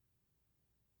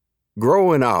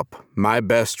Growing up, my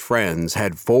best friends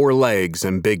had 4 legs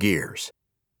and big ears.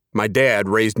 My dad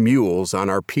raised mules on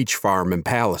our peach farm in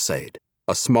Palisade,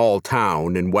 a small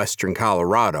town in western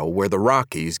Colorado where the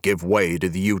Rockies give way to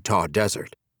the Utah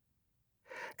desert.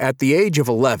 At the age of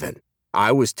 11,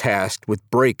 I was tasked with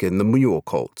breaking the mule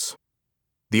colts,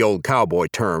 the old cowboy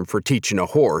term for teaching a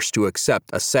horse to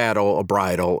accept a saddle, a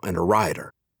bridle, and a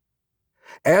rider.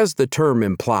 As the term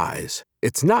implies,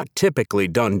 it's not typically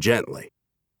done gently.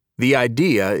 The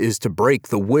idea is to break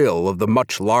the will of the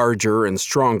much larger and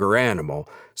stronger animal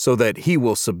so that he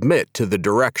will submit to the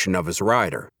direction of his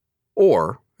rider,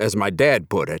 or, as my dad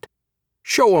put it,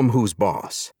 show him who's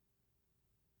boss.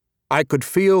 I could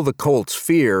feel the colts'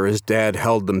 fear as Dad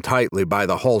held them tightly by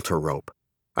the halter rope.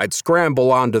 I'd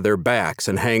scramble onto their backs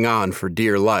and hang on for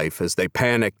dear life as they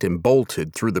panicked and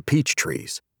bolted through the peach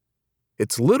trees.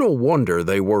 It's little wonder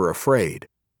they were afraid.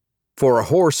 For a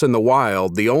horse in the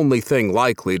wild, the only thing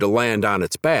likely to land on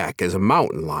its back is a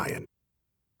mountain lion.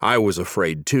 I was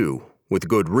afraid too, with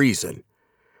good reason.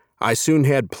 I soon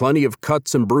had plenty of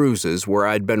cuts and bruises where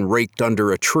I'd been raked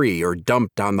under a tree or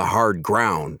dumped on the hard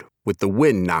ground, with the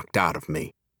wind knocked out of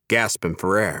me, gasping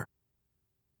for air.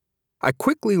 I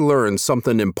quickly learned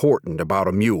something important about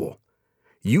a mule.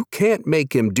 You can't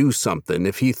make him do something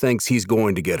if he thinks he's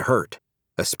going to get hurt,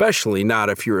 especially not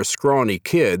if you're a scrawny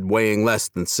kid weighing less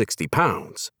than 60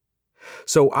 pounds.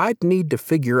 So I'd need to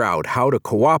figure out how to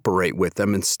cooperate with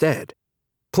them instead.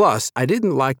 Plus, I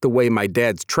didn't like the way my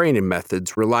dad's training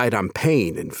methods relied on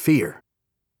pain and fear.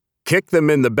 "Kick them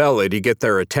in the belly to get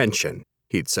their attention,"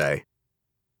 he'd say.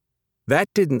 That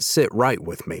didn't sit right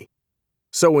with me.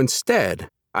 So instead,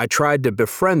 I tried to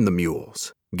befriend the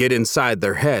mules, get inside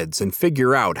their heads, and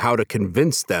figure out how to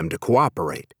convince them to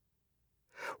cooperate.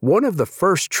 One of the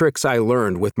first tricks I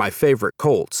learned with my favorite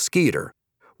colt, Skeeter,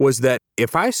 was that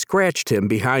if I scratched him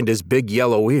behind his big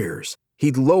yellow ears,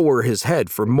 he'd lower his head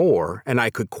for more and I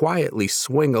could quietly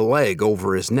swing a leg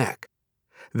over his neck.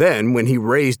 Then, when he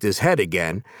raised his head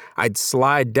again, I'd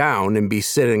slide down and be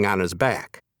sitting on his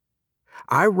back.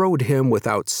 I rode him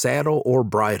without saddle or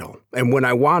bridle, and when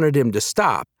I wanted him to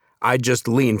stop, I'd just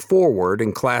lean forward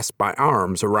and clasp my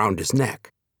arms around his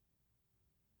neck.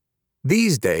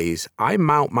 These days, I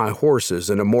mount my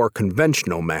horses in a more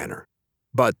conventional manner,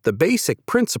 but the basic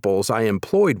principles I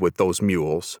employed with those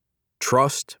mules,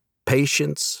 trust,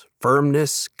 patience,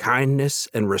 firmness, kindness,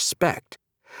 and respect,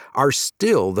 are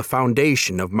still the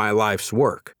foundation of my life's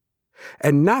work.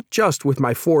 And not just with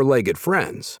my 4-legged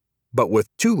friends, but with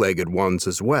 2-legged ones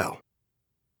as well.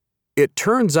 It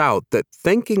turns out that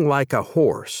thinking like a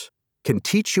horse can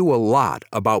teach you a lot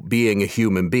about being a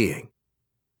human being.